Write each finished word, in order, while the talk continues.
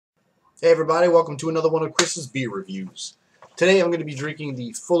Hey everybody, welcome to another one of Chris's beer reviews. Today I'm going to be drinking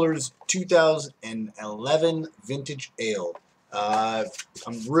the Fuller's 2011 Vintage Ale. I'm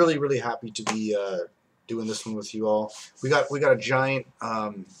really happy to be doing this one with you all. We got a giant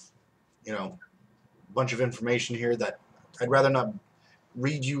bunch of information here that I'd rather not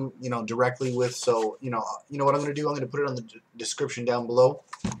read you directly with. So you know what I'm going to do. I'm going to put it on the description down below.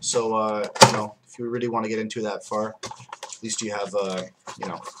 So if you really want to get into that far, at least you have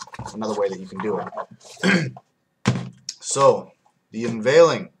another way that you can do it. So the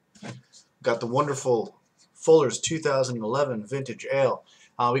unveiling, got the wonderful Fuller's 2011 Vintage Ale.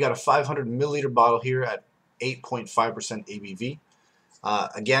 We got a 500 milliliter bottle here at 8.5% ABV.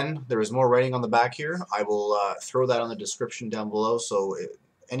 Again, there is more writing on the back here. I will throw that on the description down below. So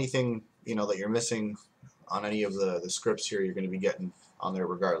anything that you're missing on any of the scripts here, you're going to be getting on there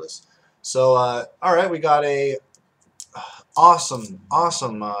regardless. So all right, we got a awesome.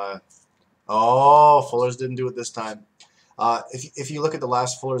 Oh, Fuller's didn't do it this time. If you look at the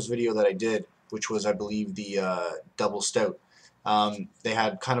last Fuller's video that I did, which was I believe the double stout, they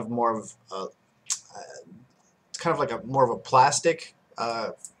had kind of more of it's kind of like a more of a plastic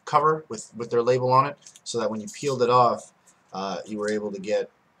cover with their label on it, so that when you peeled it off, you were able to get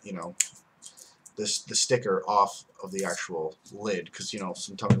the sticker off of the actual lid. Because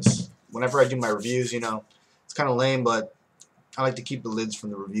sometimes whenever I do my reviews, it's kind of lame, but I like to keep the lids from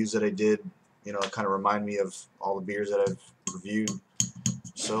the reviews that I did. Kind of remind me of all the beers that I've reviewed.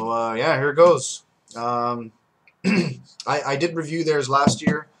 So yeah, here it goes. I did review theirs last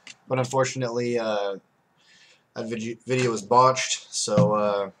year, but unfortunately that video was botched.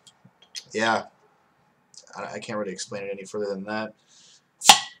 So yeah, I can't really explain it any further than that.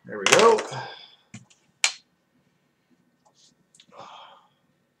 There we go.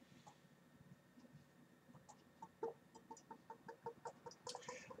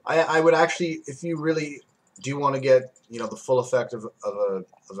 I would actually, if you really do want to get the full effect of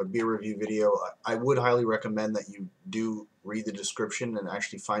a beer review video, I would highly recommend that you do read the description and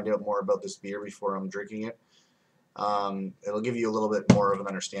actually find out more about this beer before I'm drinking it. It'll give you a little bit more of an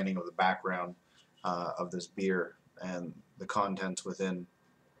understanding of the background of this beer and the contents within.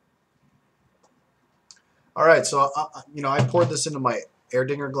 All right, so I poured this into my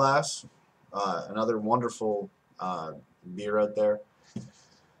Erdinger glass, another wonderful beer out there.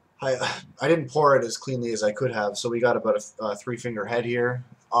 I didn't pour it as cleanly as I could have, so we got about a three-finger head here,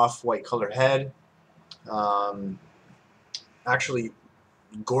 off-white colored head. Actually,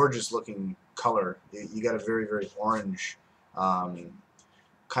 gorgeous looking color. You got a very orange, kind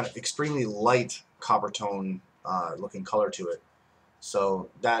of extremely light copper tone looking color to it.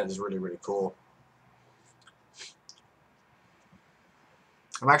 So that is really cool.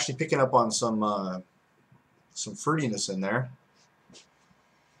 I'm actually picking up on some fruitiness in there.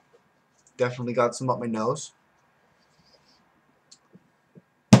 Definitely got some up my nose.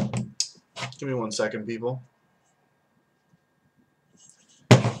 Give me 1 second, people.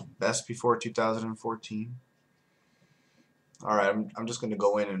 Best before 2014. All right, I'm just going to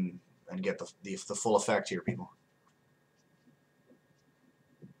go in and get the full effect here, people.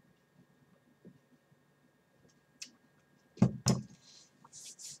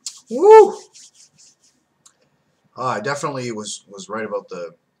 Woo! I definitely was right about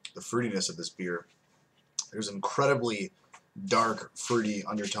the fruitiness of this beer. There's incredibly dark, fruity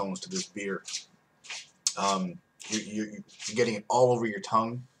undertones to this beer. You're getting it all over your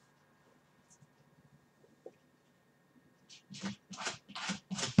tongue.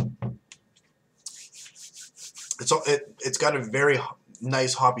 It's got a very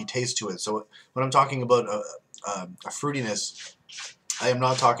nice hoppy taste to it. So when I'm talking about a fruitiness, I am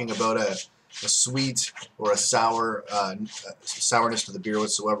not talking about a sweet or a sour sourness to the beer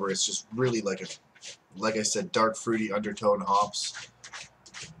whatsoever. It's just really like I said, dark fruity undertone hops.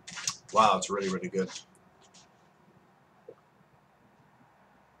 Wow, it's really good.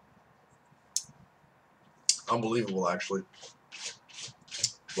 Unbelievable, actually.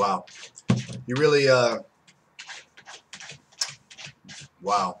 Wow. You really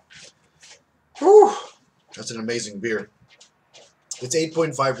wow. Whew. That's an amazing beer. It's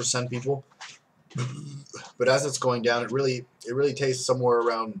 8.5%, people. But as it's going down, it really tastes somewhere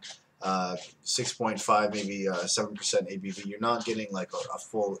around 6.5, maybe 7% ABV. You're not getting like a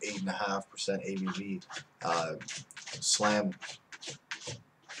full 8.5% ABV slam.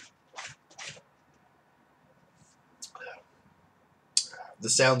 The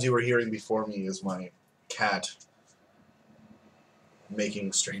sounds you were hearing before me is my cat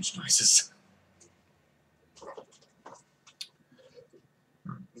making strange noises.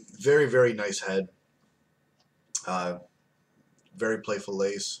 Very nice head. Very playful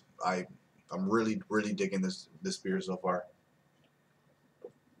lace. I'm really digging this beer so far.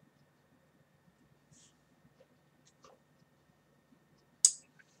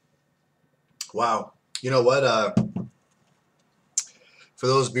 Wow. You know what? For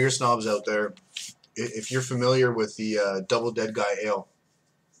those beer snobs out there, if you're familiar with the Double Dead Guy Ale,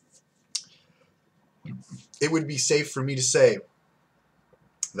 it would be safe for me to say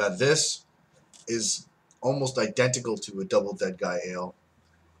that this is almost identical to a Double Dead Guy Ale.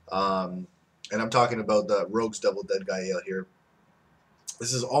 And I'm talking about the Rogue's Double Dead Guy Ale here.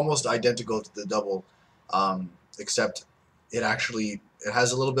 This is almost identical to the double, except it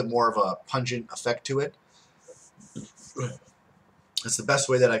has a little bit more of a pungent effect to it. It's the best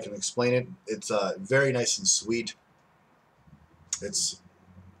way that I can explain it. It's very nice and sweet. It's,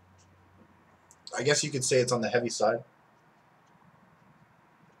 I guess you could say it's on the heavy side.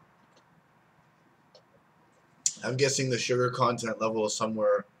 I'm guessing the sugar content level is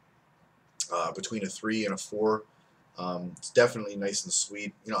somewhere between a 3 and a 4. It's definitely nice and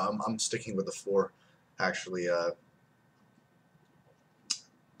sweet. You know, I'm sticking with the 4, actually. I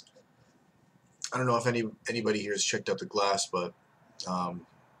don't know if anybody here has checked out the glass, but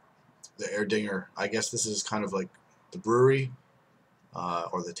the Erdinger, I guess this is kind of like the brewery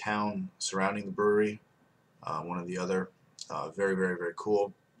or the town surrounding the brewery, one or the other. Very, very, very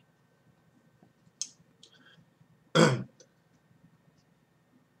cool.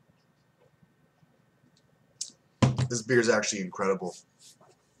 This beer is actually incredible.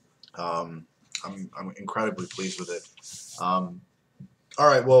 I'm incredibly pleased with it. All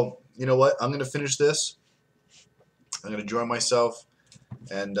right, well, you know what? I'm going to finish this. I'm going to enjoy myself,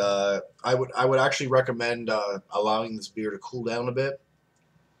 and I would actually recommend allowing this beer to cool down a bit.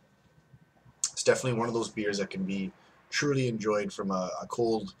 It's definitely one of those beers that can be truly enjoyed from a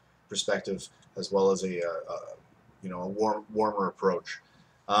cold perspective, as well as a you know, a warmer approach.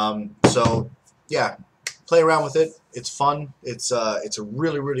 So yeah, play around with it. It's fun. It's a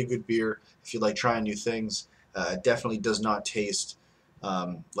really good beer if you like trying new things. It definitely does not taste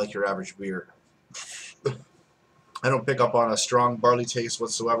like your average beer. I don't pick up on a strong barley taste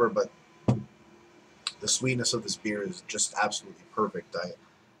whatsoever, but the sweetness of this beer is just absolutely perfect.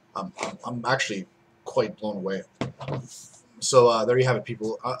 I'm actually quite blown away. So there you have it,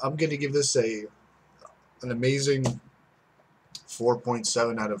 people. I'm going to give this an amazing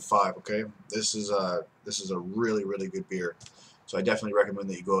 4.7 out of 5. Okay, this is a really good beer. So I definitely recommend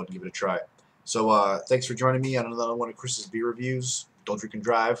that you go out and give it a try. So thanks for joining me on another one of Chris's beer reviews. Don't drink and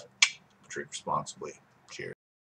drive. Drink responsibly.